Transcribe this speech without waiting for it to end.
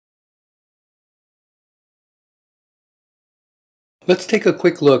Let's take a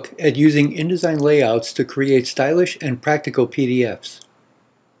quick look at using InDesign layouts to create stylish and practical PDFs.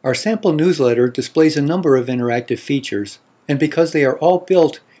 Our sample newsletter displays a number of interactive features, and because they are all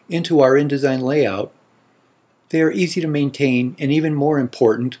built into our InDesign layout, they are easy to maintain and, even more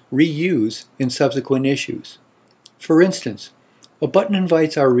important, reuse in subsequent issues. For instance, a button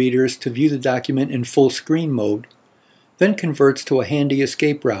invites our readers to view the document in full screen mode, then converts to a handy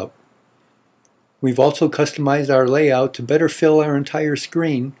escape route. We've also customized our layout to better fill our entire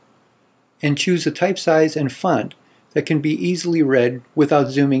screen and choose a type size and font that can be easily read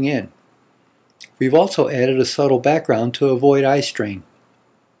without zooming in. We've also added a subtle background to avoid eye strain.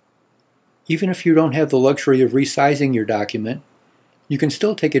 Even if you don't have the luxury of resizing your document, you can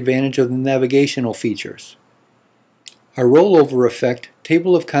still take advantage of the navigational features. Our rollover effect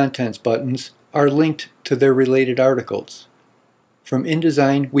table of contents buttons are linked to their related articles. From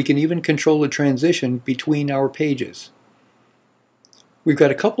InDesign, we can even control the transition between our pages. We've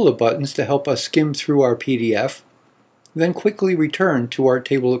got a couple of buttons to help us skim through our PDF, then quickly return to our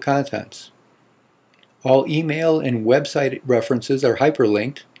table of contents. All email and website references are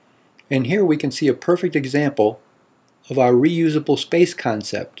hyperlinked, and here we can see a perfect example of our reusable space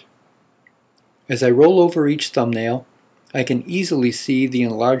concept. As I roll over each thumbnail, I can easily see the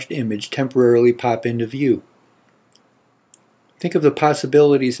enlarged image temporarily pop into view. Think of the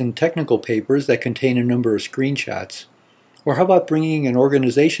possibilities in technical papers that contain a number of screenshots. Or how about bringing an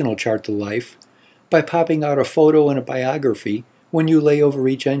organizational chart to life by popping out a photo and a biography when you lay over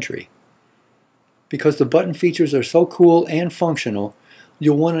each entry? Because the button features are so cool and functional,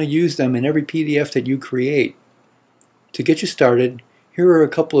 you'll want to use them in every PDF that you create. To get you started, here are a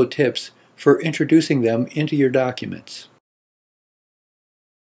couple of tips for introducing them into your documents.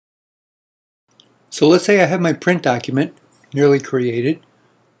 So let's say I have my print document nearly created.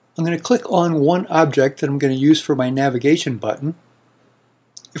 I'm going to click on one object that I'm going to use for my navigation button.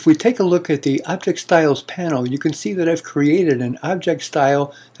 If we take a look at the Object Styles panel, you can see that I've created an object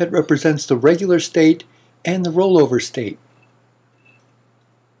style that represents the regular state and the rollover state.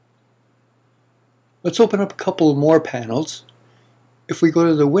 Let's open up a couple more panels. If we go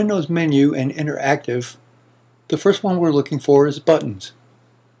to the Windows menu and Interactive, the first one we're looking for is Buttons.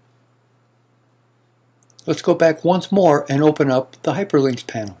 Let's go back once more and open up the Hyperlinks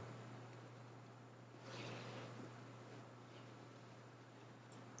panel.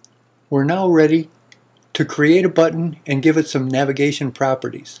 We're now ready to create a button and give it some navigation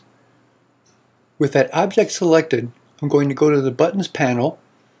properties. With that object selected, I'm going to go to the Buttons panel.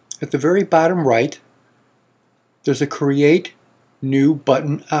 At the very bottom right, there's a Create New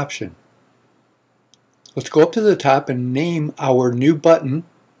Button option. Let's go up to the top and name our new button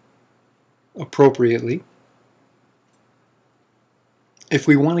appropriately. If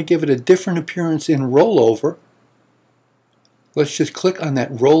we want to give it a different appearance in rollover, let's just click on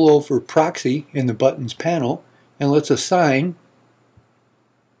that rollover proxy in the Buttons panel and let's assign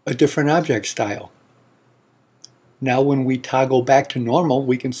a different object style. Now when we toggle back to normal,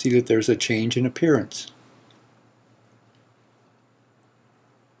 we can see that there's a change in appearance.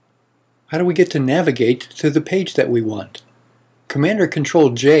 How do we get to navigate to the page that we want? Command or Control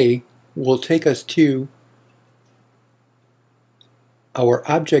J will take us to our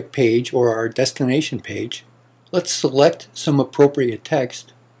object page or our destination page. Let's select some appropriate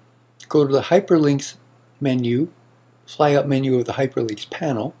text, go to the Hyperlinks menu, fly-up menu of the Hyperlinks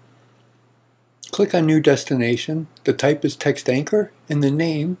panel, click on New Destination, the type is Text Anchor, and the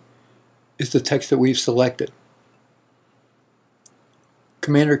name is the text that we've selected.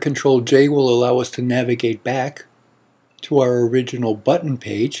 Command or Control J will allow us to navigate back to our original button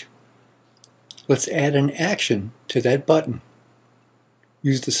page. Let's add an action to that button.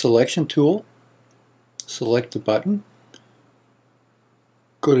 Use the selection tool, select the button,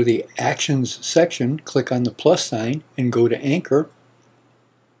 go to the Actions section, click on the plus sign, and go to Anchor.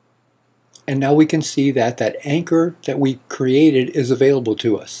 And now we can see that that anchor that we created is available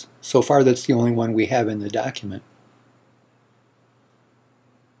to us. So far, that's the only one we have in the document.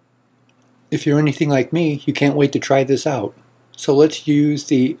 If you're anything like me, you can't wait to try this out. So let's use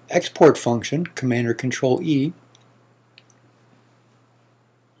the export function, Command or Control E.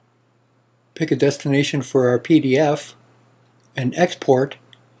 Pick a destination for our PDF and export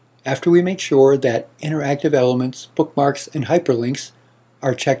after we make sure that interactive elements, bookmarks, and hyperlinks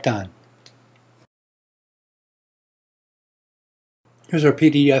are checked on. Here's our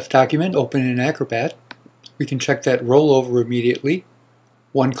PDF document open in Acrobat. We can check that rollover immediately.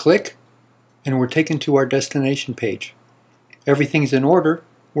 One click, and we're taken to our destination page. Everything's in order.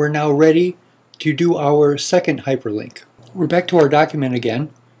 We're now ready to do our second hyperlink. We're back to our document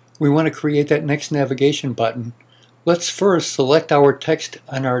again. We want to create that next navigation button. Let's first select our text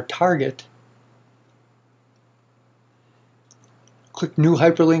on our target. Click New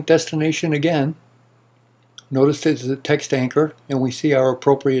Hyperlink Destination again. Notice there's a text anchor and we see our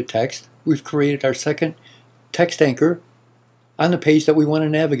appropriate text. We've created our second text anchor on the page that we want to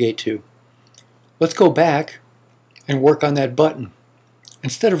navigate to. Let's go back and work on that button.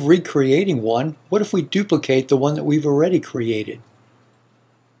 Instead of recreating one, what if we duplicate the one that we've already created?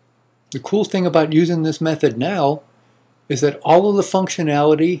 The cool thing about using this method now is that all of the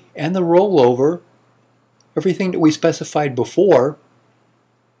functionality and the rollover, everything that we specified before,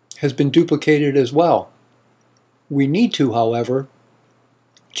 has been duplicated as well. We need to, however,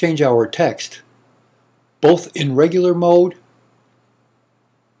 change our text, both in regular mode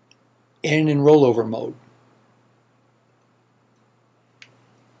and in rollover mode.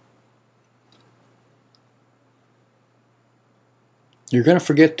 You're going to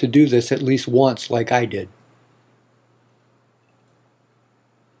forget to do this at least once, like I did.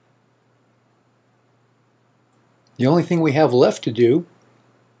 The only thing we have left to do,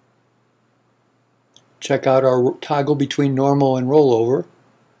 check out our toggle between normal and rollover.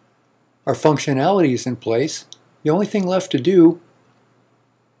 Our functionality is in place. The only thing left to do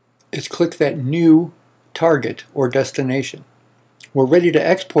is click that new target or destination. We're ready to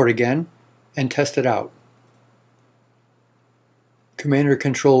export again and test it out. Command or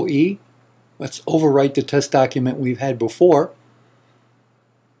Control E. Let's overwrite the test document we've had before.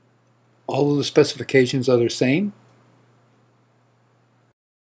 All of the specifications are the same.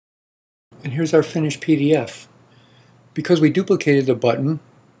 And here's our finished PDF. Because we duplicated the button,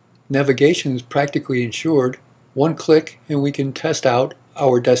 navigation is practically ensured. One click and we can test out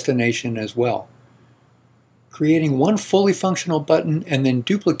our destination as well. Creating one fully functional button and then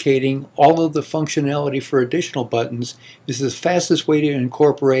duplicating all of the functionality for additional buttons is the fastest way to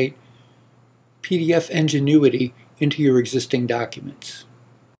incorporate PDF ingenuity into your existing documents.